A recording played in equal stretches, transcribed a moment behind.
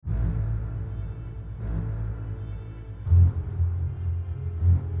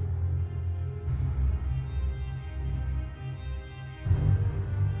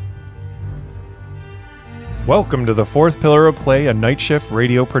Welcome to the Fourth Pillar of Play, a night shift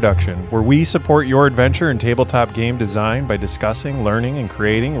radio production, where we support your adventure in tabletop game design by discussing, learning, and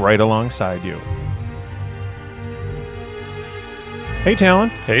creating right alongside you. Hey, Talon.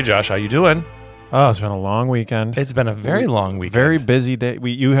 Hey, Josh. How you doing? Oh, it's been a long weekend. It's been a very long weekend. Very busy day.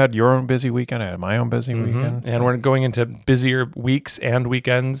 You had your own busy weekend. I had my own busy weekend. And we're going into busier weeks and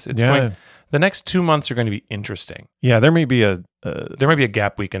weekends. The next 2 months are going to be interesting. Yeah, there may be a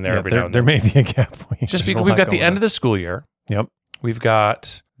gap week in there every now and there then. may be a gap week. Just because we've got the end of the school year. Yep. We've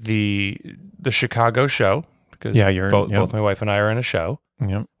got the Chicago show because both my wife and I are in a show.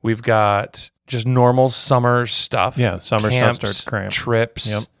 Yep. We've got just normal summer stuff. Yeah, summer camps, stuff starts cramping.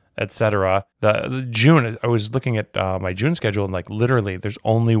 Trips, etc. The June, I was looking at my June schedule and literally there's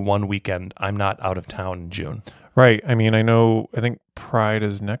only one weekend I'm not out of town in June. Right. I mean, I think Pride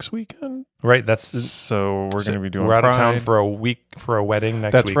is next weekend. Right. So we're going to be doing We're out of Pride. town for a week for a wedding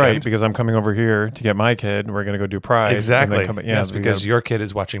next weekend. That's right, because I'm coming over here to get my kid. We're going to go do Pride. Exactly. Yes, because your kid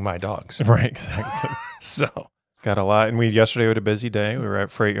is watching my dogs. Right, exactly. So got a lot. And yesterday we had a busy day. We were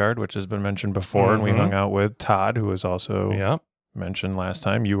at Freight Yard, which has been mentioned before, and we hung out with Todd, who was also mentioned last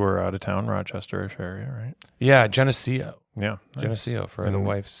time. You were out of town, Rochester-ish area, right? Yeah, Geneseo. Yeah. Geneseo for the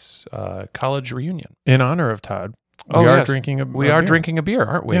wife's college reunion. In honor of Todd. We are drinking a beer,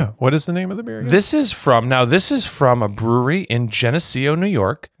 aren't we? Yeah. What is the name of the beer again? This is from a brewery in Geneseo, New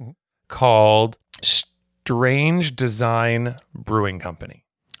York called Strange Design Brewing Company.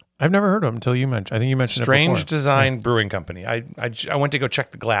 I've never heard of them until you mentioned. I think you mentioned Strange it before. Design Brewing Company. I went to go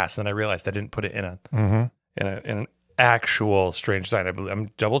check the glass and I realized I didn't put it in an actual Strange Design.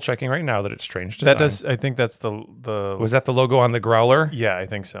 I'm double checking right now that it's Strange Design. I think that's the Was that the logo on the growler? Yeah, I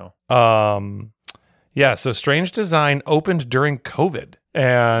think so. Yeah, so Strange Design opened during COVID.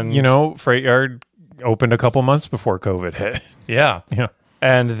 And Freight Yard opened a couple months before COVID hit. Yeah. Yeah.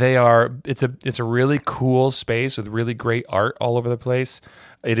 And it's a really cool space with really great art all over the place.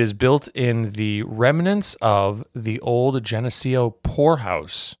 It is built in the remnants of the old Geneseo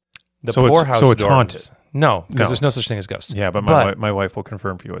poorhouse. So it's haunted. No, because there's no such thing as ghosts. Yeah, but my wife will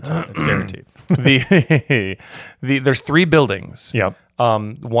confirm for you it's guaranteed. There's 3 buildings. Yep.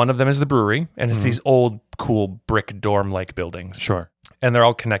 One of them is the brewery, and it's these old, cool brick dorm-like buildings. Sure. And they're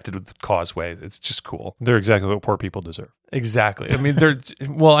all connected with the causeway. It's just cool. They're exactly what poor people deserve. Exactly. I mean,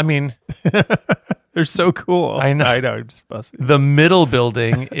 they're so cool. I know. I'm just busting. The middle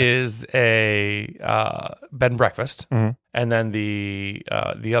building is a bed and breakfast, and then the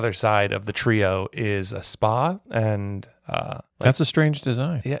other side of the trio is a spa and. That's a Strange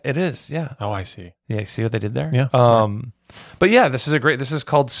Design. Yeah, it is. Yeah. Oh, I see. Yeah, see what they did there? Yeah. But yeah, this is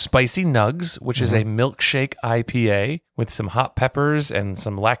called Spicy Nugs, which is a milkshake IPA with some hot peppers and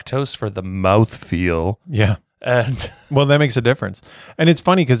some lactose for the mouthfeel. Yeah. And well, that makes a difference. And it's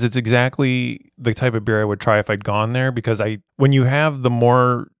funny because it's exactly the type of beer I would try if I'd gone there, because when you have the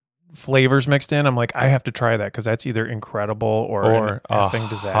more flavors mixed in, I'm like, I have to try that because that's either incredible or an effing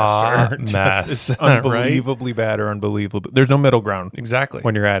disaster. Mess. It's unbelievably bad or unbelievable. There's no middle ground. Exactly.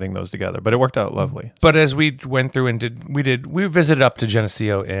 When you're adding those together, but it worked out lovely. But as we went through and we visited up to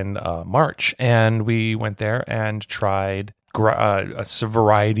Geneseo in March, and we went there and tried a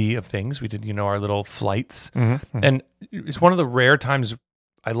variety of things. We did, our little flights, and it's one of the rare times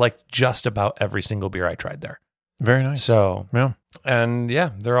I liked just about every single beer I tried there. Very nice. So yeah. And yeah,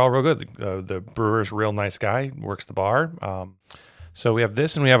 they're all real good. The brewer's a real nice guy, works the bar. So we have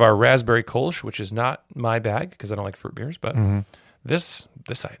this, and we have our raspberry kolsch, which is not my bag because I don't like fruit beers, but this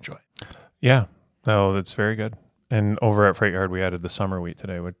I enjoy. Yeah, no, that's very good. And over at Freight Yard, we added the summer wheat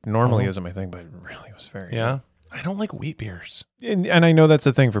today, which normally isn't my thing, but it really was very good. I don't like wheat beers. And I know that's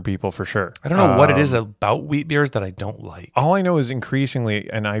a thing for people for sure. I don't know what it is about wheat beers that I don't like. All I know is increasingly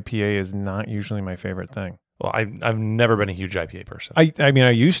an IPA is not usually my favorite thing. Well, I've never been a huge IPA person. I mean, I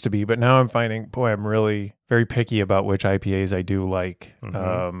used to be, but now I'm finding, I'm really very picky about which IPAs I do like.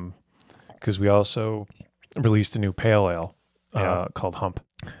 Because we also released a new pale ale called Hump.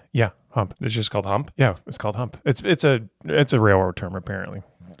 Yeah, Hump. It's just called Hump? Yeah, it's called Hump. It's a railroad term, apparently.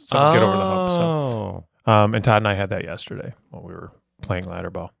 So get over the hump. So. And Todd and I had that yesterday while we were playing ladder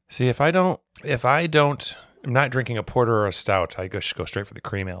ball. See, if I'm not drinking a porter or a stout, I just go straight for the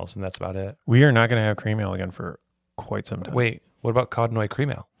cream ales, and that's about it. We are not going to have cream ale again for quite some time. Wait, what about Codnoy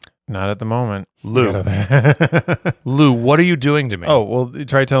cream ale? Not at the moment. Lou, what are you doing to me? Oh, well,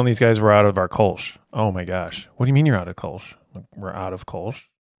 try telling these guys we're out of our Kolsch. Oh my gosh. What do you mean you're out of Kolsch? We're out of Kolsch?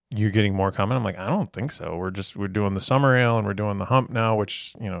 You're getting more coming? I'm like, I don't think so. We're doing the summer ale and we're doing the Hump now,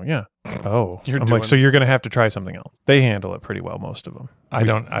 which, yeah. Oh, so you're going to have to try something else. They handle it pretty well, most of them.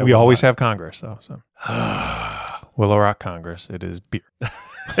 We always have Congress, though. So Willow Rock Congress, it is beer.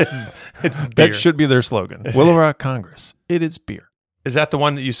 It's beer. That should be their slogan. Willow Rock Congress, it is beer. Is that the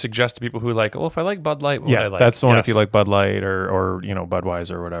one that you suggest to people who like, well, if I like Bud Light, what would I like? That's the one if Yes. you like Bud Light or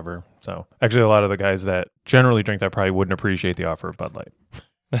Budweiser or whatever. So actually, a lot of the guys that generally drink that probably wouldn't appreciate the offer of Bud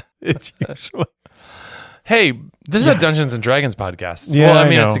Light. It's usually... Hey, this is a Yes. Dungeons and Dragons podcast. Yeah, well, I I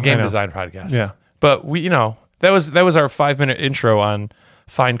mean, know, it's a game I know. design podcast. Yeah. But that was our 5-minute intro on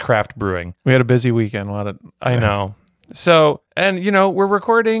fine craft brewing. We had a busy weekend. A lot of... I know. So, and we're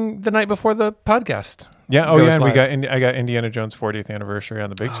recording the night before the podcast. Yeah. Oh, goes yeah. And live. I got Indiana Jones 40th anniversary on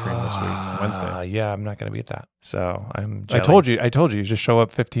the big screen this week, Wednesday. Yeah, I'm not going to be at that. So I'm I jelly. told you, you just show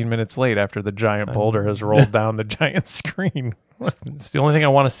up 15 minutes late after the giant boulder has rolled down the giant screen. It's the only thing I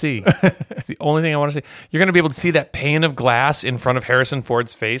want to see. It's the only thing I want to see. You're going to be able to see that pane of glass in front of Harrison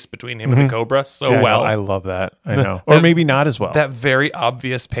Ford's face between him and the Cobra so Yeah, well. I love that. I know. Or maybe not as well. That very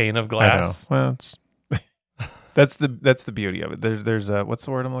obvious pane of I know. glass. Well, that's the beauty of it. There's what's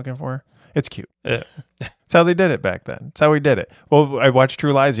the word I'm looking for? It's cute. Yeah. It's how they did it back then. It's how we did it. Well, I watched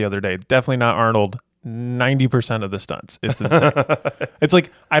True Lies the other day. Definitely not Arnold. 90% of the stunts. It's insane. It's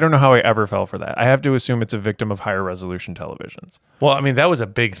like, I don't know how I ever fell for that. I have to assume it's a victim of higher resolution televisions. Well, I mean, that was a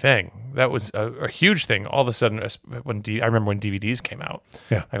big thing. That was a huge thing. All of a sudden, I remember when DVDs came out.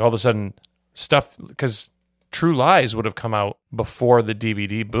 Yeah. Like all of a sudden, stuff, because True Lies would have come out before the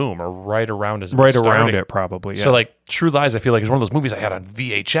DVD boom or right around as it was Right around starting. it, probably. Yeah. So like True Lies, I feel like is one of those movies I had on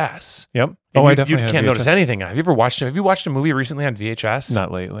VHS. Yep. And Oh, I you definitely can't had notice VHS. anything. Have you watched a movie recently on VHS?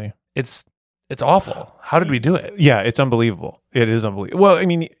 Not lately. It's awful. How did we do it? Yeah, it's unbelievable. It is unbelievable. Well, I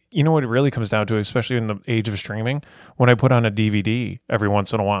mean, you know what it really comes down to, especially in the age of streaming, when I put on a DVD every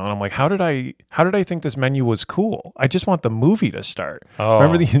once in a while, and I'm like, how did I think this menu was cool? I just want the movie to start. Oh.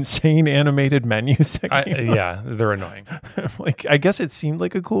 Remember the insane animated menus that came out? Yeah, they're annoying. Like, I guess it seemed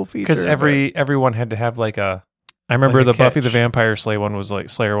like a cool feature. Because everyone had to have like a... I remember like a the Buffy the catch. Vampire Slayer one was like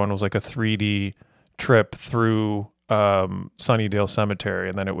a 3D trip through Sunnydale Cemetery,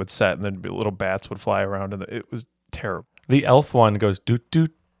 and then it would set, and then little bats would fly around, and it was terrible. The elf one goes doot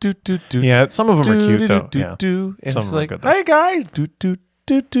doot doot doot doot. Yeah, some of them are cute though. Yeah. And Some it's of them are like, good, though. hey guys, doot doot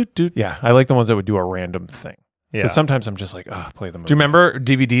doot doot doot. Yeah, I like the ones that would do a random thing. Yeah. But sometimes I'm just like, play the movie. Do you remember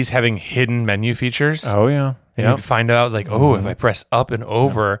DVDs having hidden menu features? Oh yeah, And yeah. you'd find out like, if I press up and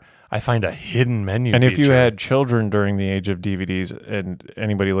over, I find a hidden menu And feature. if you had children during the age of DVDs, and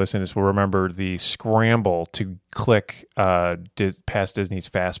anybody listening to this will remember the scramble to click past Disney's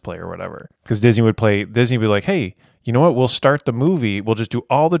Fast Play or whatever, because Disney would be like, hey, you know what? We'll start the movie. We'll just do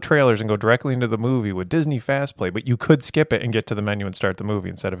all the trailers and go directly into the movie with Disney Fast Play, but you could skip it and get to the menu and start the movie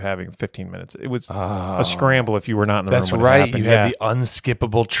instead of having 15 minutes. It was a scramble if you were not in the That's room when it right. happened. You had the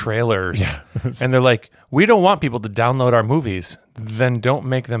unskippable trailers. Yeah. And they're like, we don't want people to download our movies. Then don't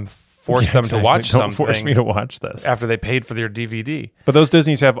make them force them to watch Don't something force me to watch this. after they paid for their DVD. But those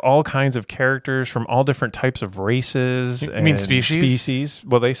Disneys have all kinds of characters from all different types of races. You mean species? Species.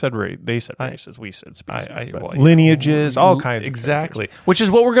 Well, they said races. We said species. But well, lineages, all kinds. Exactly. Which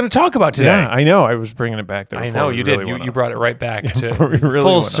is what we're going to talk about today. Yeah, I know. I was bringing it back there. I before know we you really did. went You off. brought it right back before we to really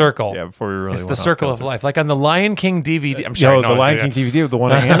full went off. circle. Yeah, before we really It's the went off circle of kilter. life. Like on the Lion King DVD. I'm No, sorry. the Lion King DVD, the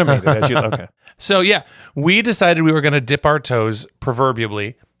one I animated. Okay. So yeah, we decided we were going to dip our toes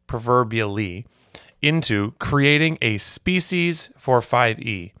proverbially into creating a species for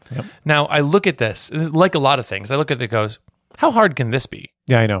 5e. Yep. Now, I look at this, like a lot of things, I look at it and goes, how hard can this be?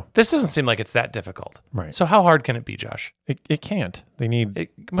 Yeah, I know. This doesn't seem like it's that difficult. Right. So how hard can it be, Josh? It can't. They need.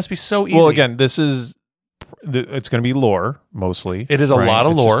 It must be so easy. Well, again, it's going to be lore mostly. It is a lot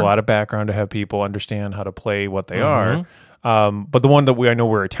of It's lore. just a lot of background to have people understand how to play what they Mm-hmm. are. But the one that I know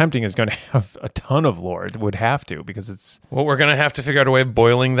we're attempting is going to have a ton of lore. It would have to, because it's. Well, we're going to have to figure out a way of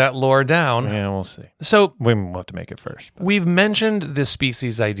boiling that lore down. Yeah, we'll see. So We'll have to make it first. we've mentioned the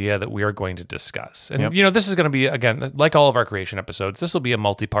species idea that we are going to discuss. And, Yep. this is going to be, again, like all of our creation episodes, this will be a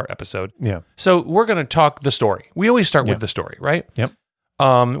multi-part episode. Yeah. So we're going to talk the story. We always start with the story, right? Yep.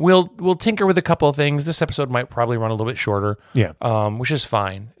 We'll tinker with a couple of things. This episode might probably run a little bit shorter, Yeah. which is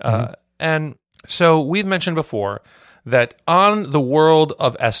fine. And so we've mentioned before that on the world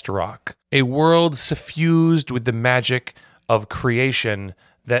of Esterok, a world suffused with the magic of creation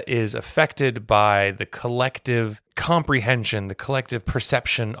that is affected by the collective comprehension, the collective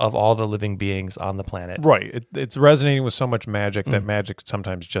perception of all the living beings on the planet. Right. It's resonating with so much magic Mm. that magic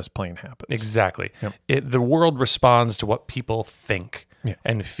sometimes just plain happens. Exactly. Yep. The world responds to what people think Yeah.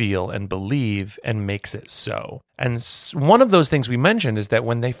 and feel and believe and makes it so. And one of those things we mentioned is that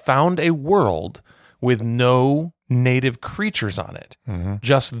when they found a world with no native creatures on it,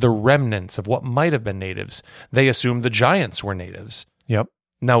 just the remnants of what might have been natives, they assumed the giants were natives. Yep.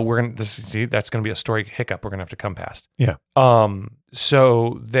 Now that's gonna be a story hiccup we're gonna have to come past. Yeah.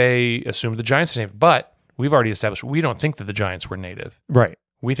 So they assumed the giants are native, but we've already established we don't think that the giants were native. Right.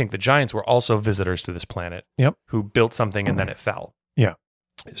 We think the giants were also visitors to this planet. Yep. Who built something and then it fell. Yeah.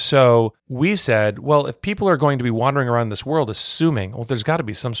 So we said, well, if people are going to be wandering around this world assuming, well, there's got to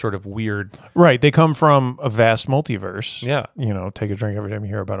be some sort of weird... Right. They come from a vast multiverse. Yeah. Take a drink every time you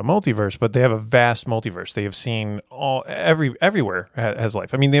hear about a multiverse, but they have a vast multiverse. They have seen everywhere has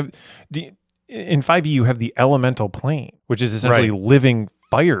life. I mean, in 5e, you have the elemental plane, which is essentially living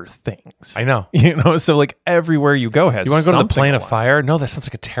fire things. I know. So like everywhere you go has. You want to go to the plane alive. of fire? No, that sounds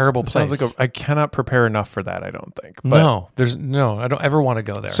like a terrible place. Sounds like I cannot prepare enough for that. I don't think. But I don't ever want to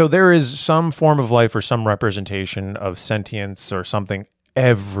go there. So there is some form of life or some representation of sentience or something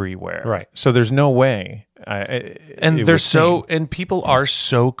everywhere. Right. So there's no way. And people are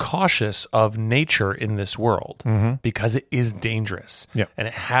so cautious of nature in this world because it is dangerous. Yeah. And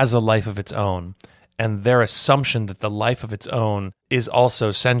it has a life of its own. And their assumption that the life of its own is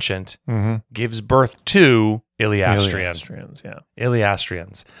also sentient gives birth to Yliastrians, yeah.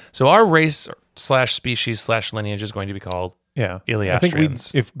 Yliastrians. So our race / species / lineage is going to be called Yliastrians. I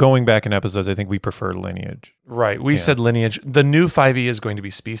think if going back in episodes, I think we prefer lineage. Right. We said lineage. The new 5e is going to be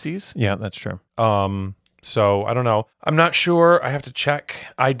species. Yeah, that's true. So I don't know. I'm not sure. I have to check.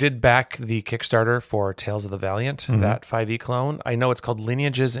 I did back the Kickstarter for Tales of the Valiant, that 5e clone. I know it's called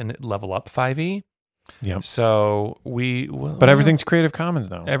Lineages and Level Up 5e. Yeah. So but everything's Creative Commons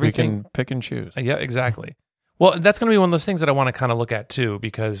now. We can pick and choose. Yeah, exactly. Well, that's going to be one of those things that I want to kind of look at too,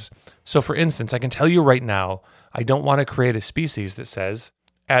 because for instance, I can tell you right now, I don't want to create a species that says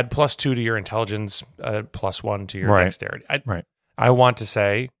add +2 to your intelligence, +1 to your dexterity. I want to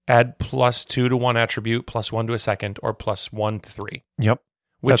say add +2 to one attribute, +1 to a second, or +1 to 3. Yep.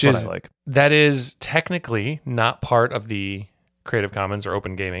 Which that's is what I like. That is technically not part of the Creative Commons or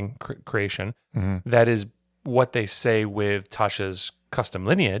open gaming creation. That is what they say with Tasha's custom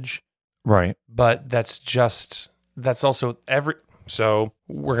lineage. Right. But that's also so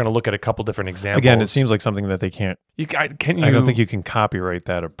we're going to look at a couple different examples. Again, it seems like something that they can't. I don't think you can copyright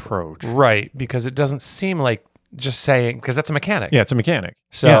that approach. Right. Because it doesn't seem like just saying, because that's a mechanic. Yeah, it's a mechanic.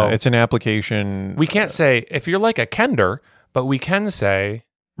 So yeah, it's an application. We can't say, if you're like a Kender, but we can say,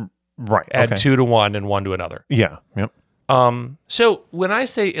 add 2 to one and 1 to another. Yeah. Yep. So when I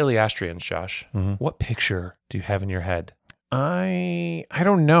say Yliastrians, Josh, what picture do you have in your head? I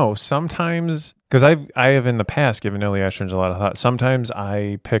don't know. Sometimes, because I have in the past given Yliastrians a lot of thought. Sometimes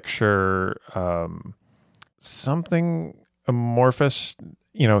I picture something amorphous,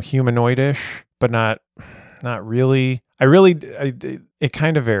 humanoidish, but not really. It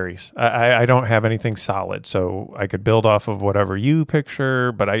kind of varies. I don't have anything solid, so I could build off of whatever you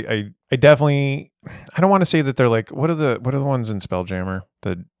picture. But I definitely, I don't want to say that they're like, what are the ones in Spelljammer?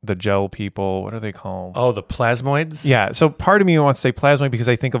 The gel people, what are they called? Oh, the plasmoids? Yeah. So part of me wants to say plasmoid because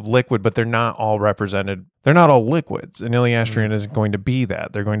I think of liquid, but they're not all represented. They're not all liquids. And Yliastrian is going to be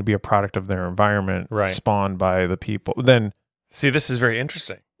that. They're going to be a product of their environment, spawned by the people. Then, see, this is very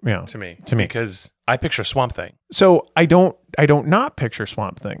interesting. Yeah, to me, because I picture Swamp Thing. So I don't not picture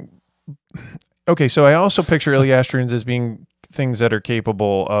Swamp Thing. Okay, so I also picture Yliastrians as being things that are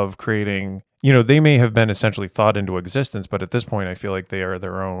capable of creating. They may have been essentially thought into existence, but at this point, I feel like they are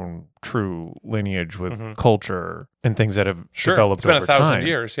their own true lineage with culture and things that have developed over time. It's been 1,000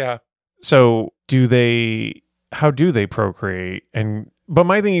 years, yeah. So how do they procreate? But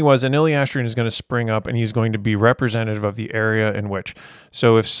my thinking was an Yliastrian is going to spring up and he's going to be representative of the area in which.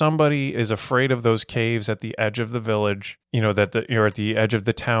 So if somebody is afraid of those caves at the edge of the village, at the edge of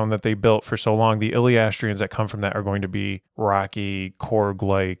the town that they built for so long, the Yliastrians that come from that are going to be rocky,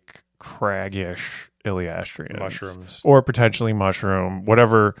 Korg-like, craggish Yliastrians. Mushrooms. Or potentially mushroom,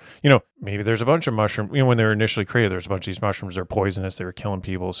 whatever. Maybe there's a bunch of mushroom. When they were initially created, there's a bunch of these mushrooms. They're poisonous. They were killing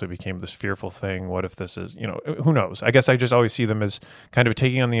people. So it became this fearful thing. What if this is, who knows? I guess I just always see them as kind of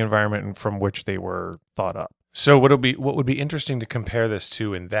taking on the environment from which they were thought up. So what would be interesting to compare this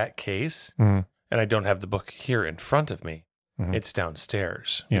to in that case, and I don't have the book here in front of me, it's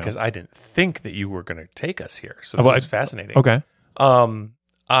downstairs because I didn't think that you were going to take us here. So this is fascinating. Okay.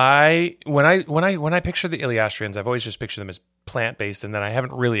 When I picture the Yliastrians, I've always just pictured them as plant-based, and then I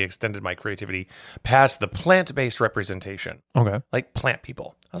haven't really extended my creativity past the plant-based representation. Okay. Like plant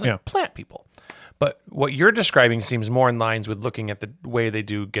people. I was like, plant people. But what you're describing seems more in lines with looking at the way they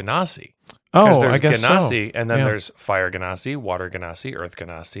do Ganassi. Because Oh, there's I guess Ganassi, so. and then Yeah. there's Fire Ganassi, Water Ganassi, Earth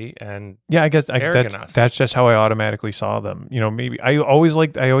Ganassi, and Yeah, I guess Air Ganassi. that's just how I automatically saw them. Maybe I always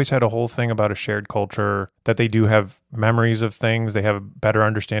had a whole thing about a shared culture, that they do have memories of things. They have a better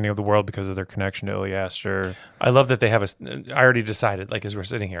understanding of the world because of their connection to Yliastrian. I love that they have I already decided, like, as we're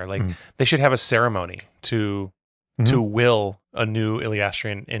sitting here, like, they should have a ceremony to will a new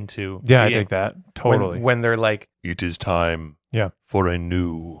Yliastrian into Yeah, I being. think that totally. When they're like, it is time Yeah. for a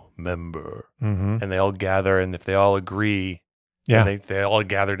new member. Mm-hmm. And they all gather, and if they all agree, Yeah. then they all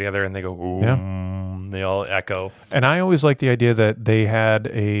gather together and they go, they all echo. And I always liked the idea that they had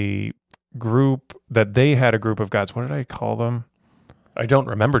a group of gods. What did I call them? I don't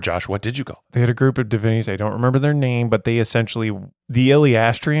remember, Josh. What did you call? They had a group of divinities. I don't remember their name, but they essentially, the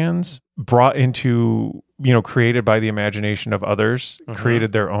Yliastrians brought into, created by the imagination of others,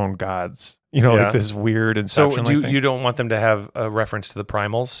 created their own gods. Like this weird inception. So you don't want them to have a reference to the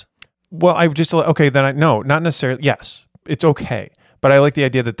primals? Well, I just, okay, then no, not necessarily. Yes, it's okay. But I like the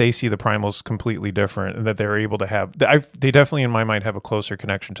idea that they see the primals completely different, and that they're able to have, they definitely in my mind have a closer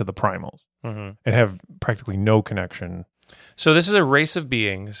connection to the primals and have practically no connection. So this is a race of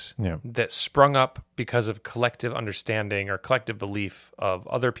beings Yeah. that sprung up because of collective understanding or collective belief of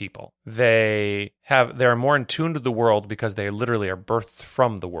other people. They are more in tune to the world because they literally are birthed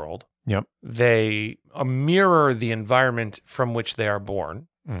from the world. Yep. They mirror the environment from which they are born.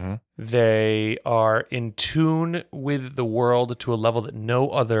 Mm-hmm. They are in tune with the world to a level that no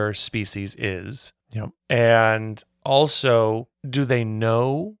other species is. Yep. And also, do they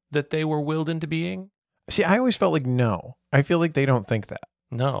know that they were willed into being? See, I always felt like no. I feel like they don't think that.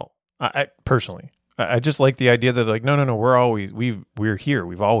 No. I personally, I just like the idea that like, no, we're here.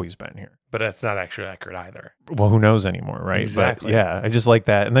 We've always been here. But that's not actually accurate either. Well, who knows anymore, right? Exactly. But yeah, I just like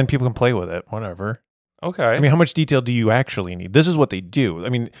that. And then people can play with it, whatever. Okay. I mean, how much detail do you actually need? This is what they do. I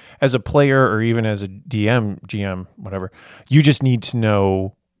mean, as a player or even as a DM, GM, whatever, you just need to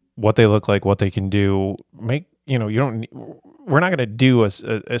know what they look like, what they can do. We're not going to do,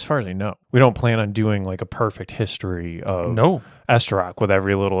 as far as I know, we don't plan on doing like a perfect history of Esterok with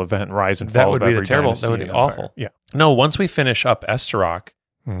every little event, rise and fall. That would of be every terrible. dynasty That would be and empire. awful. Yeah. No, once we finish up Esterok,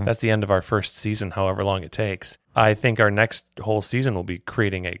 Mhm. that's the end of our first season, however long it takes. I think our next whole season will be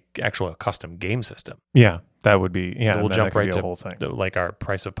creating a custom game system. Yeah, that would be, yeah. We'll and then jump that could right be to a whole thing. like our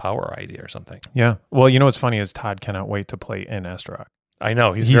Price of Power idea or something. Yeah. Well, what's funny is Todd cannot wait to play in Esterok. I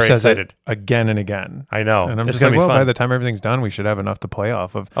know. He says excited. it again and again. I know. And I'm it's just gonna like, be well, fun. by the time everything's done, we should have enough to play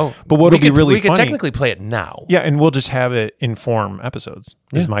off of. Oh, but what'll be really we funny. could technically play it now. Yeah, and we'll just have it inform episodes,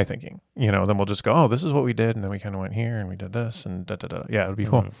 is Yeah. my thinking. Then we'll just go, oh, this is what we did, and then we kind of went here, and we did this, and da-da-da. Yeah, it would be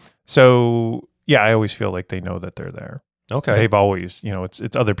cool. So, yeah, I always feel like they know that they're there. Okay. They've always,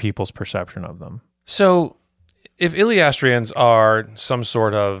 it's other people's perception of them. So, if Yliastrians are some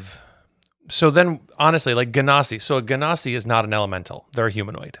sort of... So then, honestly, like Ganassi. So a Ganassi is not an elemental. They're a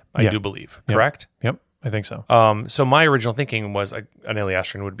humanoid, I do believe. Yep. Correct? Yep, I think so. So my original thinking was an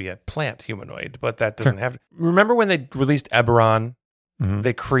Yliastrian would be a plant humanoid, but that doesn't have... Remember when they released Eberron? Mhm.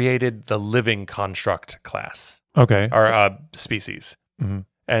 They created the living construct class, Okay. or species. Mhm.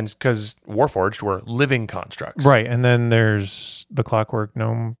 And because Warforged were living constructs. Right, and then there's the Clockwork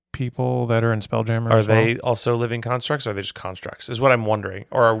Gnome people that are in Spelljammer Are as well. they also living constructs, or are they just constructs? Is what I'm wondering.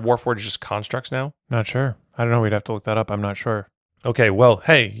 Or are Warforged just constructs now? Not sure. I don't know. We'd have to look that up. I'm not sure. Okay, well,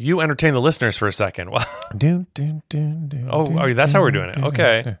 hey, you entertain the listeners for a second. Well, that's how we're doing it.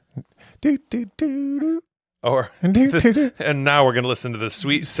 Okay. And now we're going to listen to the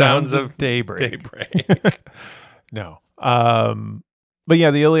sweet sounds of daybreak. No. But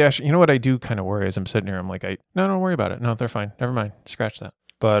yeah, the Yliastrian, you know what I do kind of worry as I'm sitting here? I'm like, no, don't worry about it. No, they're fine. Never mind. Scratch that.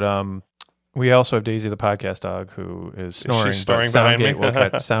 But we also have Daisy the podcast dog who is snoring. She's snoring but behind me.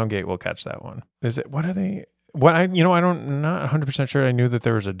 Soundgate will catch that one. What are they? I'm not 100% sure. I knew that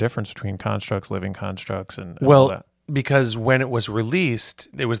there was a difference between constructs, living constructs, and all that. Because when it was released,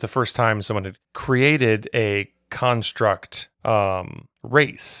 it was the first time someone had created a construct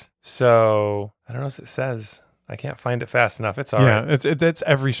race. So I don't know what it says. I can't find it fast enough. It's all right. Yeah, that's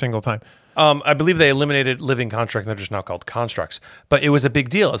every single time. I believe they eliminated living construct, and they're just now called constructs. But it was a big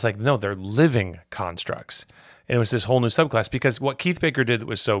deal. It's like, no, they're living constructs. And it was this whole new subclass, because what Keith Baker did that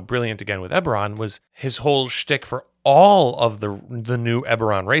was so brilliant again with Eberron was his whole shtick for all of the new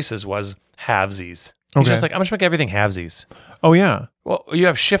Eberron races was halvesies. He's just like, I'm going to make everything halvesies. Oh, yeah. Well, you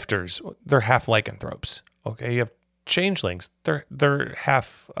have shifters. They're half lycanthropes. Okay, you have changelings. They're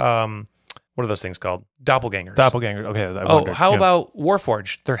half... what are those things called? Doppelgangers. Okay. How about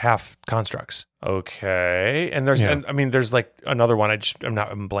Warforged? They're half constructs. Okay. And there's, and, I mean, there's like another one.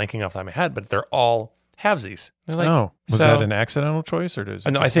 I'm blanking off the top of my head, but they're all halvesies. They're like, oh, was so- that an accidental choice or does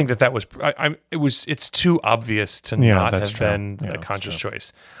it No, I just- think that was. It's too obvious to Yeah, not that's have true. been Yeah, a that's conscious true.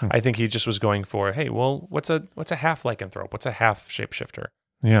 choice. I think he just was going for, hey, well, what's a half lycanthrope? What's a half shapeshifter?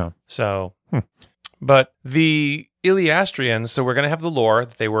 Yeah. So, but the Yliastrians. So we're going to have the lore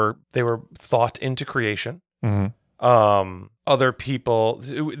that they were thought into creation. hmm Other people.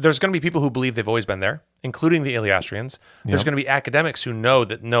 There's going to be people who believe they've always been there, including the Yliastrians. There's Yep. going to be academics who know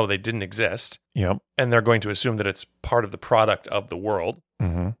that no, they didn't exist, Yep. and they're going to assume that it's part of the product of the world.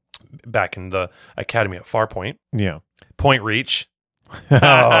 hmm Back in the Academy at Farpoint. Yeah. Point Reach.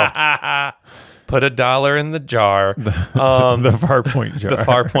 Oh. Put $1 in the jar. The Farpoint jar. The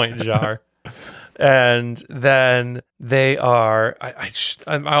Farpoint jar. And then they are, I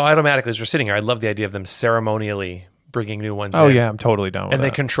automatically, as we're sitting here, I love the idea of them ceremonially bringing new ones Oh, in. yeah. I'm totally down with And that.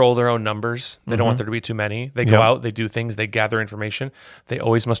 they control their own numbers. They don't want there to be too many. They go Yep. out, they do things, they gather information. They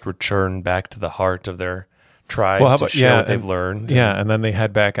always must return back to the heart of their tribe Well, how to about- show yeah, what they've and- learned. Yeah, and then they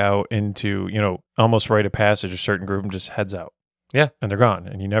head back out into, almost rite of passage. A certain group just heads out. Yeah. And they're gone,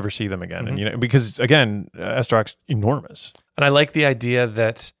 and you never see them again. And because again, Estarok's enormous. And I like the idea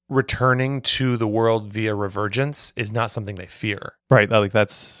that returning to the world via revergence is not something they fear. Right.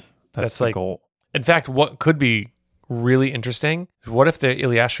 That's the like- goal. In fact, what could be really interesting is what if the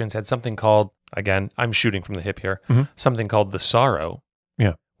Yliastrians had something called, again, I'm shooting from the hip here, something called the sorrow.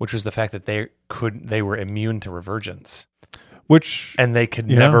 Yeah. Which was the fact that they were immune to revergence. Which And they could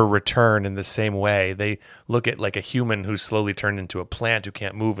never return in the same way. They look at like a human who's slowly turned into a plant who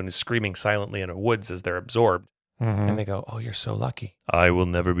can't move and is screaming silently in a woods as they're absorbed. And they go, oh, you're so lucky. I will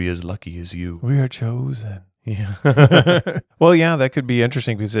never be as lucky as you. we are chosen. Yeah. Well, yeah, that could be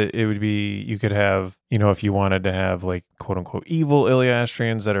interesting because it would be, you could have, if you wanted to have like quote unquote evil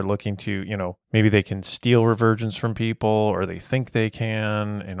Yliastrians that are looking to, maybe they can steal revergence from people or they think they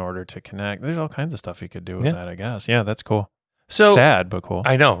can in order to connect. There's all kinds of stuff you could do with that, I guess. Yeah, that's cool. So Sad, but cool.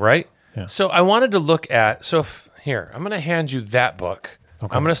 I know, right? Yeah. So I wanted to look at, here, I'm going to hand you that book.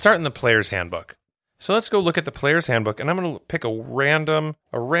 Okay. I'm going to start in the player's handbook. So let's go look at the player's handbook, and I'm going to pick a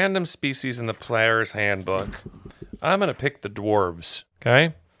random species in the player's handbook. I'm going to pick the dwarves,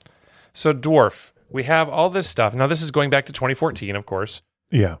 okay? So dwarf, we have all this stuff. Now this is going back to 2014, of course.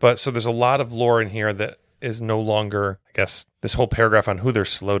 Yeah. But so there's a lot of lore in here that is no longer, I guess, this whole paragraph on who they're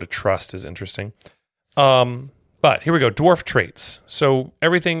slow to trust is interesting. But here we go, dwarf traits. So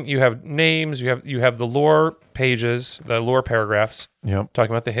everything, you have names, you have the lore pages, the lore paragraphs, Yep.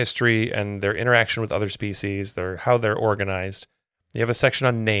 talking about the history and their interaction with other species, how they're organized. You have a section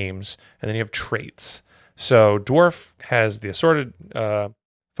on names, and then you have traits. So dwarf has the assorted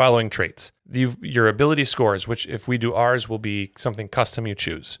following traits. Your ability scores, which if we do ours will be something custom you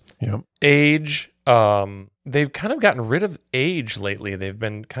choose. Yep. Age, they've kind of gotten rid of age lately. They've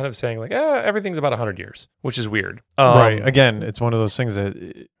been kind of saying like, everything's about 100 years, which is weird. Right. Again, it's one of those things that.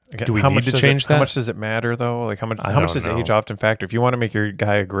 Again, Do we how need much to does change that? How much does it matter though? Like how much I does don't know. age often factor? If you want to make your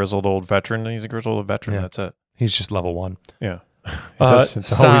guy a grizzled old veteran, then he's a grizzled old veteran. Yeah. That's it. He's just level 1. Yeah. It's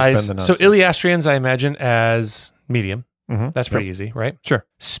Size. always been the So nonsense. Yliastrians, I imagine, as medium. Mhm. That's pretty easy, right? Sure.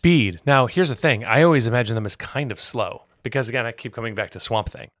 Speed. Now, here's the thing. I always imagine them as kind of slow because, again, I keep coming back to Swamp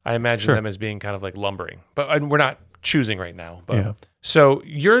Thing. I imagine Sure. them as being kind of like lumbering, but we're not choosing right now. But Yeah. so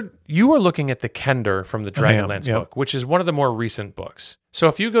you are looking at the Kender from the Dragonlance yep. book, which is one of the more recent books. So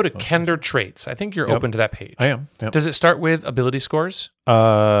if you go to Kender traits, I think you're Yep. open to that page. I am. Yep. Does it start with ability scores?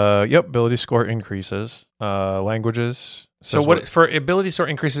 Yep. Ability score increases. Languages. So says what for ability score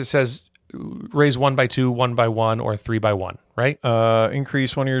increases? It says raise 1 by 2, 1 by 1, or 3 by 1, right?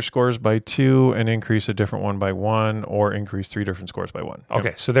 Increase one of your scores by 2 and increase a different one by 1, or increase 3 different scores by 1. Yep.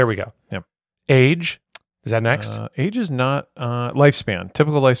 Okay, so there we go. Yep. Age, is that next? Age is not lifespan.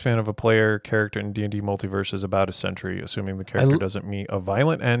 Typical lifespan of a player character in D&D multiverse is about a century, assuming the character doesn't meet a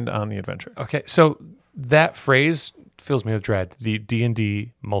violent end on the adventure. Okay, so that phrase fills me with dread. The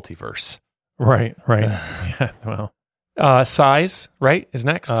D&D multiverse. Right. Yeah. Well, Size, right, is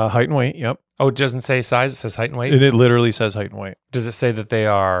next. height and weight. Yep. Oh, it doesn't say size. It says height and weight. It literally says height and weight. Does it say that they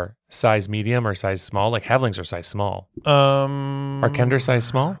are size medium or size small? Like halflings are size small. Are Are Kender size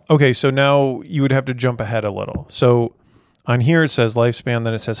small? Okay, so now you would have to jump ahead a little. So on here it says lifespan,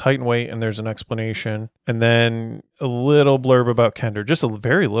 then it says height and weight, and there's an explanation, and then a little blurb about Kender. Just a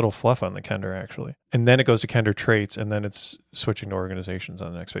very little fluff on the Kender, actually. And then it goes to Kender traits, and then it's switching to organizations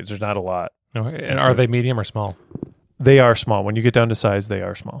on the next page. There's not a lot. Okay. And are they medium or small? They are small. When you get down to size, they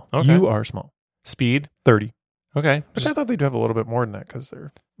are small. Okay. You are small. Speed? 30. Okay. Which I thought they'd have a little bit more than that because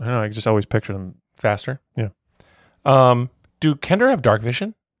they're, I don't know, I just always picture them. Faster? Yeah. Do Kender have dark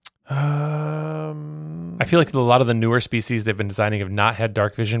vision? I I feel like a lot of the newer species they've been designing have not had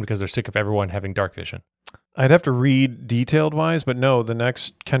dark vision because they're sick of everyone having dark vision. I'd have to read detailed wise, but no, the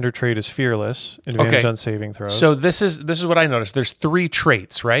next Kender trait is fearless, advantage on saving throws. So this is what I noticed. There's 3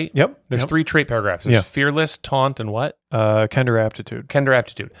 traits, right? Yep. There's 3 trait paragraphs. There's fearless, taunt, and what? Kender aptitude. Kender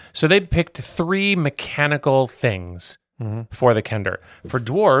aptitude. So they picked 3 mechanical things for the Kender. For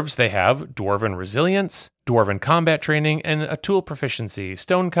dwarves, they have dwarven resilience, dwarven combat training, and a tool proficiency,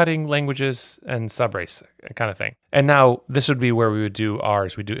 stone cutting, languages, and subrace kind of thing. And now this would be where we would do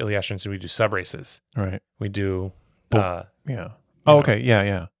ours. We do Yliastrians and we do subraces. Right. We do... yeah. Oh, okay.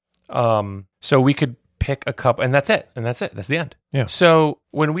 Yeah. So we could pick a couple, and that's it. That's the end. Yeah. So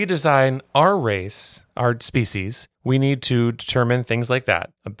when we design our race, our species, we need to determine things like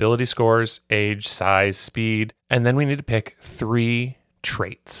that: ability scores, age, size, speed, and then we need to pick 3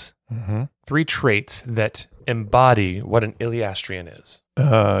 traits. 3 traits that embody what an Yliastrian is.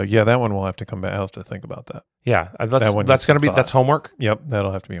 Yeah, that one we'll have to come back. I'll have to think about that. Yeah, that's going to be that's homework. Yep,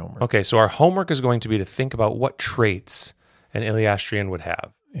 that'll have to be homework. Okay, so our homework is going to be to think about what traits an Yliastrian would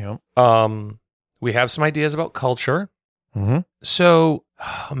have. Yep. We have some ideas about culture. So,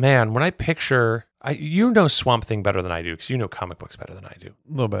 man, when I picture, you know Swamp Thing better than I do because you know comic books better than I do.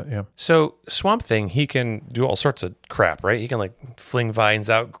 A little bit, yeah. So Swamp Thing, he can do all sorts of crap, right? He can like fling vines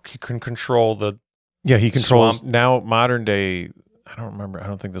out. He can control the he controls swamp. Now modern day. I don't remember. I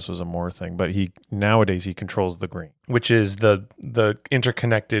don't think this was a Moore thing, but nowadays he controls the green, which is the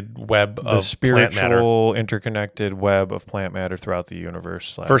interconnected web of the spiritual plant matter. Interconnected web of plant matter throughout the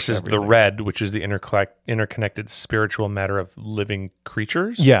universe. Versus everything. the red, which is the interconnected spiritual matter of living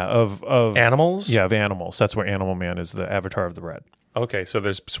creatures. Yeah, of animals. Yeah, of animals. That's where Animal Man is the avatar of the red. Okay, so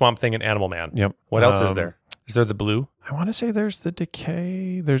there's Swamp Thing and Animal Man. Yep. What else is there? Is there the blue? I want to say there's the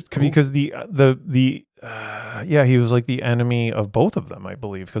decay. There's because he was like the enemy of both of them, I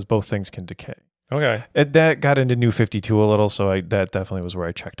believe, because both things can decay. Okay. That got into New 52 a little, so that definitely was where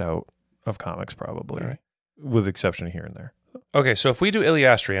I checked out of comics, probably, right. With exception of here and there. Okay, so if we do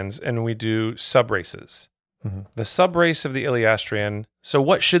Yliastrians and we do subraces, the subrace of the Yliastrian, so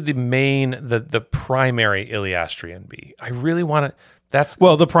what should the primary Yliastrian be? I really want to...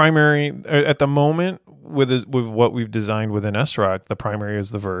 the primary at the moment with what we've designed within Estrock, the primary is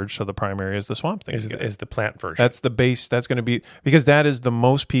the Verge, so the primary is the Swamp Thing. Is the plant version. That's the base. That's going to be because that is the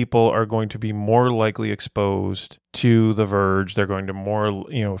most people are going to be more likely exposed to the Verge. They're going to more,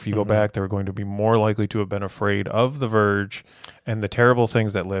 if you go back, they're going to be more likely to have been afraid of the Verge and the terrible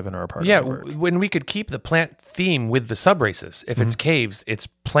things that live in our part of the Verge. When we could keep the plant theme with the subraces. If it's caves, it's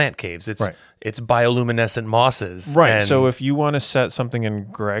plant caves. It's bioluminescent mosses. Right. So if you want to set something in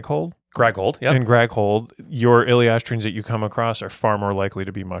Graghold, yeah. In Graghold, your Yliastrians that you come across are far more likely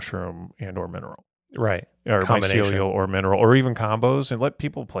to be mushroom and or mineral. Right. Or mycelial or mineral, or even combos, and let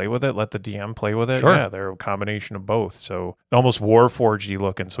people play with it. Let the DM play with it. Sure. Yeah, they're a combination of both. So almost Warforged-y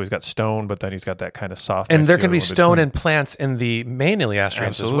looking. So he's got stone, but then he's got that kind of soft. And there can be stone and plants in the main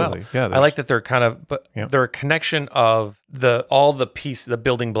Yliastrians as well. Yeah, I like that they're kind of, but they're a connection of the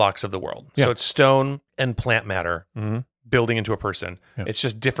building blocks of the world. Yeah. So it's stone and plant matter. Building into a person. Yeah. It's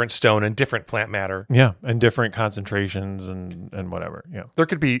just different stone and different plant matter. Yeah, and different concentrations and whatever. Yeah. There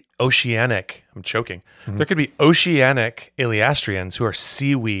could be oceanic, I'm choking. There could be oceanic Yliastrians who are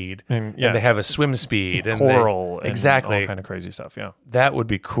seaweed and they have a swim speed and coral exactly. And all kind of crazy stuff, yeah. That would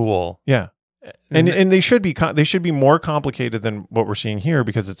be cool. Yeah. And they should be more complicated than what we're seeing here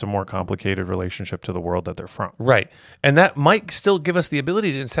because it's a more complicated relationship to the world that they're from. Right. And that might still give us the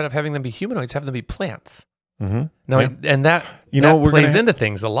ability to, instead of having them be humanoids, have them be plants. No, and that plays into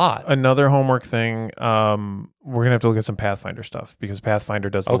things a lot. Another homework thing, we're gonna have to look at some Pathfinder stuff because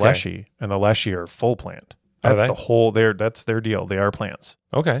Pathfinder does the Leshy, and the Leshy are full plant. That's the whole. That's their deal. They are plants.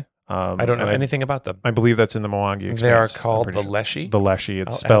 Okay. I don't know anything about them. I believe that's in the Mwangi Expanse. They are called the Leshy. The Leshy.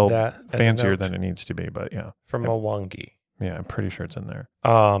 It's spelled fancier than it needs to be, but yeah. From Mwangi. Yeah, I'm pretty sure it's in there.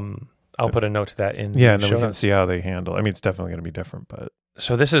 I'll put a note to that in. Yeah, and then we can see how they handle. I mean, it's definitely going to be different, but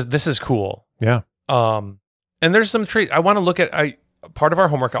so this is cool. Yeah. And there's some traits I want to look at. Part of our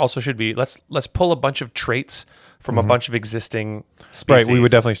homework also should be let's pull a bunch of traits from a bunch of existing species. Right, we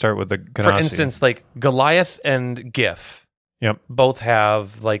would definitely start with the Ganassi. For instance, like Goliath and Gif. Yep. Both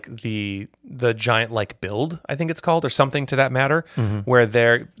have like the giant like build, I think it's called, or something to that matter, where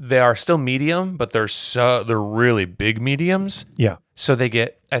they are still medium, but they're really big mediums. Yeah. So they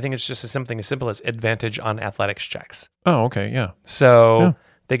get, I think it's just something as simple as advantage on athletics checks. Oh, okay, yeah. So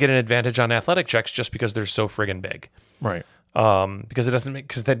they get an advantage on athletic checks just because they're so friggin' big. Right. Because it doesn't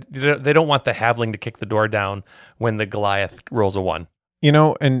because they don't want the halfling to kick the door down when the Goliath rolls a 1.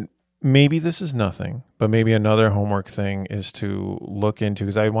 And maybe this is nothing, but maybe another homework thing is to look into,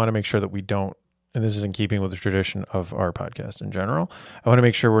 because I want to make sure that we don't and this is in keeping with the tradition of our podcast in general, I want to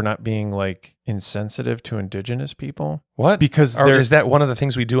make sure we're not being like insensitive to indigenous people. What? Because is that one of the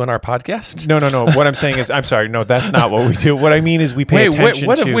things we do on our podcast? No. What I'm saying is, I'm sorry. No, that's not what we do. What I mean is we pay attention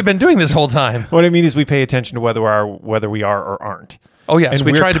what to... have we been doing this whole time? What I mean is we pay attention to whether we are or aren't. Oh, yes. And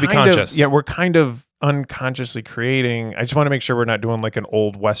we try to be conscious. We're kind of unconsciously creating... I just want to make sure we're not doing like an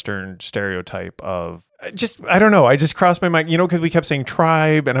old Western stereotype of... I don't know. I just crossed my mind, because we kept saying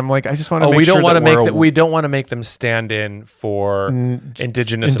tribe, and I'm like, I just want to make sure we don't want to make them stand in for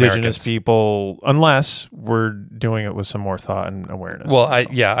indigenous Americans. People, unless we're doing it with some more thought and awareness. Well,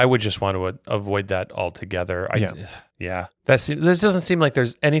 I would just want to avoid that altogether. This doesn't seem like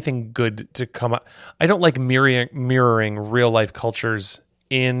there's anything good to come up. I don't like mirroring real life cultures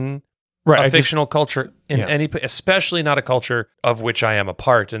in a fictional culture in any, especially not a culture of which I am a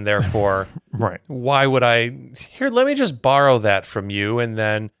part, and therefore, right? Why would I? Here, let me just borrow that from you, and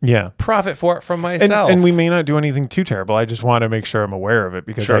then profit for it from myself. And we may not do anything too terrible. I just want to make sure I'm aware of it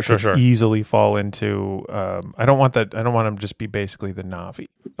because I could easily fall into. I don't want that. I don't want them to just be basically the Na'vi.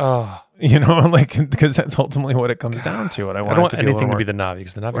 Oh, because that's ultimately what it comes down to. And I don't want anything to be the Na'vi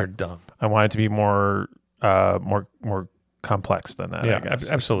because the Na'vi are dumb. I want it to be more complex than that. Yeah, I guess.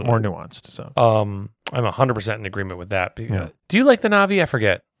 Absolutely, more nuanced. So, I'm 100% in agreement with that. Do you like the Na'vi? I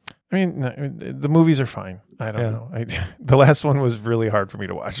forget. I mean, the movies are fine. I don't know. The last one was really hard for me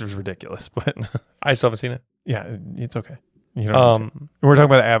to watch. It was ridiculous, but I still haven't seen it. Yeah, it's okay. You don't we're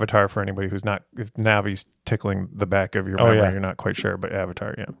talking about Avatar for anybody who's not, if Navi's tickling the back of your memory, you're not quite sure, but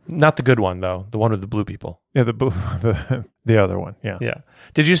Avatar, Not the good one, though. The one with the blue people. Yeah, the other one, yeah. Yeah.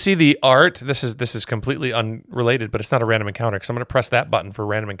 Did you see the art? This is completely unrelated, but it's not a random encounter, because I'm going to press that button for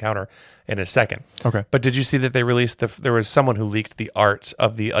random encounter in a second. Okay. But did you see that they released, there was someone who leaked the art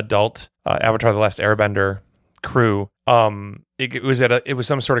of the adult Avatar: The Last Airbender crew. It was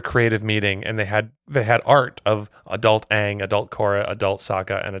some sort of creative meeting, and they had art of adult Aang, adult Korra, adult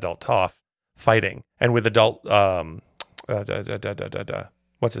Sokka, and adult Toph fighting, and with adult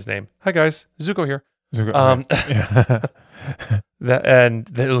what's his name? Hi guys, Zuko here.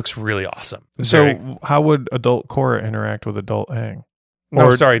 That looks really awesome. So how would adult Korra interact with adult Aang?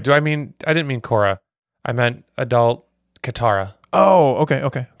 Sorry. I didn't mean Korra. I meant adult Katara. Oh,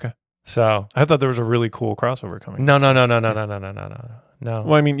 okay. So I thought there was a really cool crossover coming. No.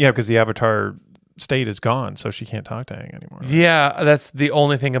 Well, I mean, because the Avatar state is gone, so she can't talk to Aang anymore. Right? Yeah, that's the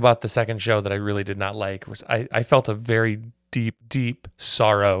only thing about the second show that I really did not like. Was I felt a very deep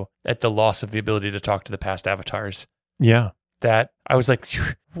sorrow at the loss of the ability to talk to the past avatars. Yeah, that I was like,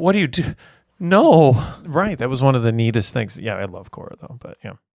 what do you do? No, right. That was one of the neatest things. Yeah, I love Korra though, but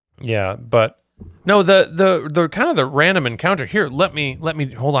yeah, but. No, the kind of the random encounter here. Let me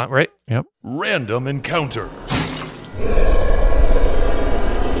hold on, right? Yep. Random encounter.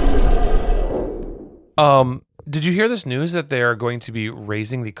 Did you hear this news that they are going to be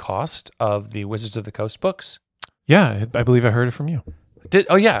raising the cost of the Wizards of the Coast books? Yeah, I believe I heard it from you.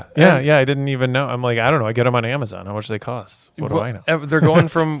 Yeah. I didn't even know. I'm like, I don't know. I get them on Amazon. How much do they cost? What do I know? They're going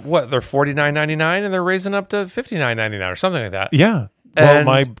from what? They're $49.99 and they're raising up to $59.99 or something like that. Yeah. Well,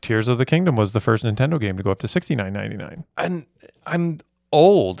 my Tears of the Kingdom was the first Nintendo game to go up to $69.99. And I'm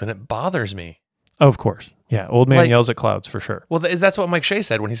old, and it bothers me. Of course. Yeah, old man yells at clouds for sure. Well, that's what Mike Shea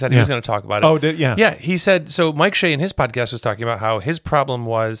said when he said he was going to talk about it. Oh, Yeah, he said, so Mike Shea in his podcast was talking about how his problem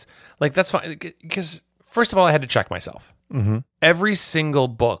was, like, that's fine, because first of all, I had to check myself. Mm-hmm. Every single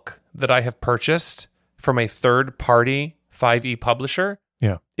book that I have purchased from a third-party 5e publisher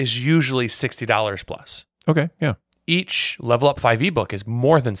is usually $60 plus. Okay, yeah. Each Level Up 5e book is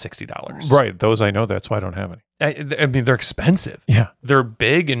more than $60. Right. Those I know. That's why I don't have any. I mean, they're expensive. Yeah. They're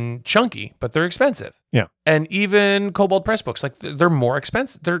big and chunky, but they're expensive. Yeah. And even Kobold Press books, like they're more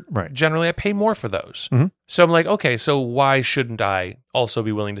expensive. They're generally, I pay more for those. Mm-hmm. So I'm like, okay, so why shouldn't I also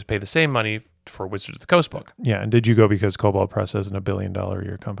be willing to pay the same money for Wizards of the Coast book? Yeah. And did you go because Kobold Press isn't $1 billion a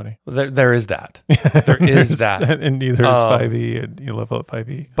year company? There is that. There is that. And neither is 5e, and you Level Up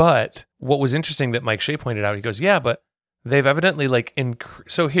 5e. But what was interesting that Mike Shea pointed out, he goes, yeah, but they've evidently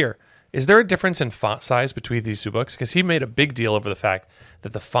so here, is there a difference in font size between these two books? Because he made a big deal over the fact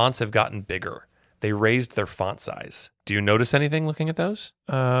that the fonts have gotten bigger. They raised their font size. Do you notice anything looking at those?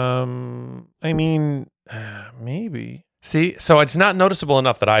 I mean, maybe. See, so it's not noticeable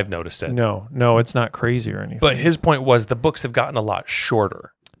enough that I've noticed it. No, it's not crazy or anything. But his point was the books have gotten a lot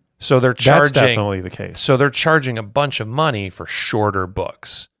shorter. So they're charging. That's definitely the case. So they're charging a bunch of money for shorter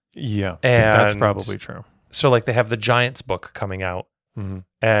books. Yeah, and that's probably true. So like they have the Giants book coming out, mm-hmm.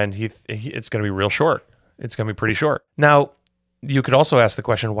 and it's going to be real short. It's going to be pretty short. Now, you could also ask the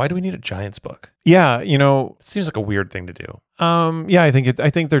question, why do we need a Giants book? Yeah, It seems like a weird thing to do. Yeah, I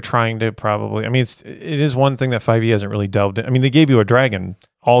think they're trying to probably. I mean, it is one thing that 5e hasn't really delved in. I mean, they gave you a dragon,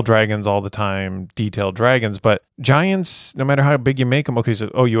 all dragons all the time, detailed dragons, but giants, no matter how big you make them. Okay,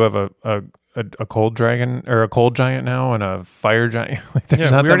 so you have a cold dragon or a cold giant now and a fire giant. Like,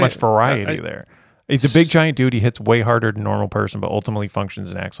 there's not that much variety there. It's a big giant dude. He hits way harder than a normal person, but ultimately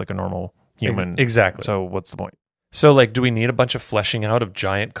functions and acts like a normal human. Exactly. So what's the point? So, like, do we need a bunch of fleshing out of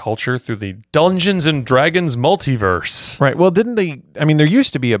giant culture through the Dungeons and Dragons multiverse? Right. Well, didn't they? I mean, there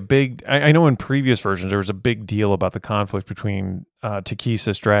used to be a big. I know in previous versions there was a big deal about the conflict between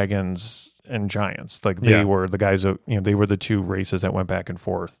Takesis dragons and giants. Like they were the guys. They were the two races that went back and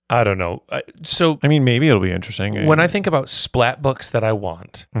forth. I don't know. I mean, maybe it'll be interesting. When I think about splat books that I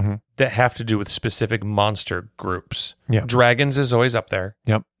want that have to do with specific monster groups, dragons is always up there.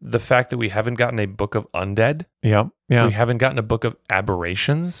 Yep. The fact that we haven't gotten a book of undead. Yep. Yeah. We haven't gotten a book of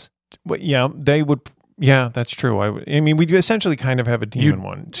aberrations. Well, yeah, they would. Yeah, that's true. I mean, we essentially kind of have a demon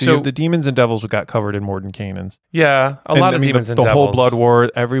one. So the demons and devils we got covered in Mordenkainen's. Yeah, a lot of demons and devils. The whole Blood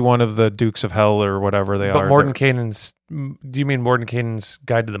War, every one of the Dukes of Hell or whatever they are. But Mordenkainen's, do you mean Mordenkainen's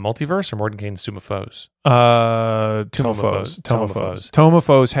Guide to the Multiverse or Mordenkainen's Tomb of Foes? Tomb of Foes. Tome of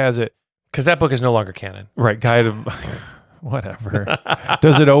Foes has it. Because that book is no longer canon. Right, Guide of... Whatever.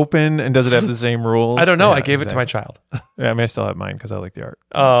 Does it open and does it have the same rules? I don't know. I gave it to my child. Yeah, I mean, I still have mine because I like the art.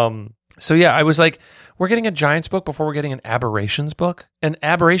 So yeah, I was like, we're getting a Giants book before we're getting an Aberrations book. And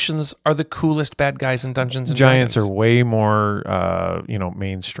Aberrations are the coolest bad guys in Dungeons and Giants Dragons. are way more,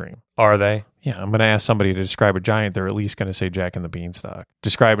 mainstream. Are they? Yeah, I'm going to ask somebody to describe a giant. They're at least going to say Jack and the Beanstalk.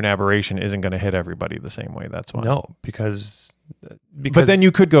 Describe an aberration isn't going to hit everybody the same way. That's why. No, because but then you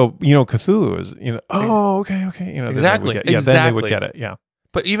could go, Cthulhu is, okay. Exactly. Then they would get it. Yeah.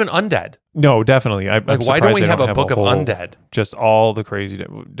 But even undead. No, definitely. Why don't we have a book of undead? Just all the crazy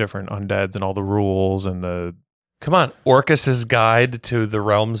different undeads and all the rules and the... Come on. Orcus's Guide to the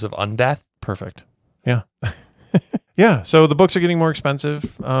Realms of Undeath. Perfect. Yeah. Yeah. So the books are getting more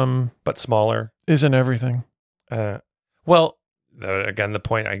expensive. But smaller. Isn't everything. Well, again, the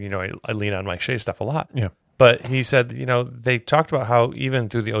point, I lean on Mike Shea stuff a lot. Yeah. But he said, they talked about how even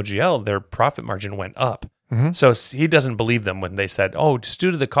through the OGL, their profit margin went up. Mm-hmm. So he doesn't believe them when they said, it's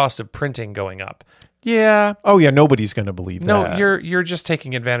due to the cost of printing going up. Yeah. Oh, yeah. Nobody's going to believe that. No, you're just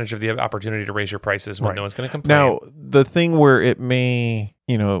taking advantage of the opportunity to raise your prices when no one's going to complain. Now, the thing where it may,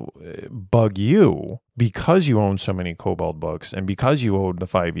 bug you because you own so many Kobold books and because you own the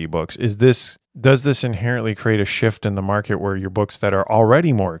 5e books, does this inherently create a shift in the market where your books that are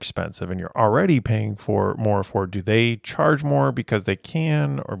already more expensive and you're already paying more for, do they charge more because they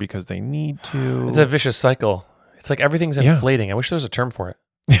can or because they need to? It's a vicious cycle. It's like everything's inflating. I wish there was a term for it.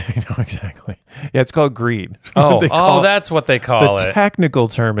 I know, exactly. Yeah, it's called greed. That's what they call it. The technical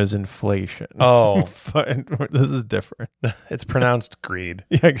term is inflation. Oh. But this is different. It's pronounced greed.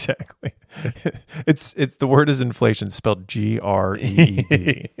 Yeah, exactly. It's the word is inflation, spelled Greed. I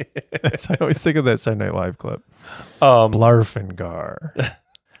always think of that Saturday Night Live clip. Blarfengar.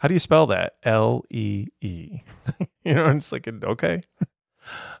 How do you spell that? Lee. It's like, okay.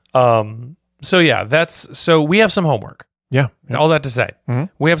 So we have some homework. Yeah. All that to say,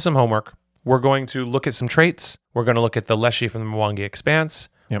 we have some homework. We're going to look at some traits. We're going to look at the Leshy from the Mwangi Expanse.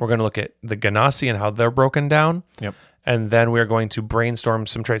 Yep. We're going to look at the Ganassi and how they're broken down. Yep. And then we're going to brainstorm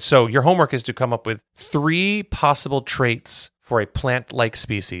some traits. So your homework is to come up with 3 possible traits for a plant-like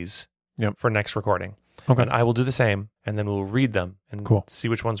species for next recording. Okay. And I will do the same, and then we'll read them and see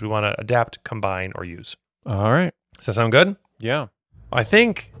which ones we want to adapt, combine, or use. All right. Does that sound good? Yeah. I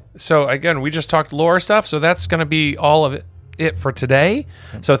think... So again, we just talked lore stuff, so that's going to be all of it for today.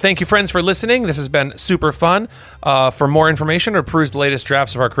 So thank you, friends, for listening. This has been super fun. For more information or peruse the latest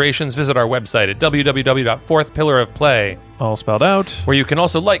drafts of our creations, visit our website at www.fourthpillarofplay. All spelled out. Where you can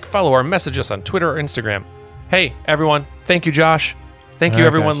also follow, or message us on Twitter or Instagram. Hey, everyone. Thank you, Josh. Thank you,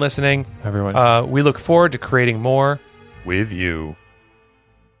 everyone listening. Everyone. We look forward to creating more with you.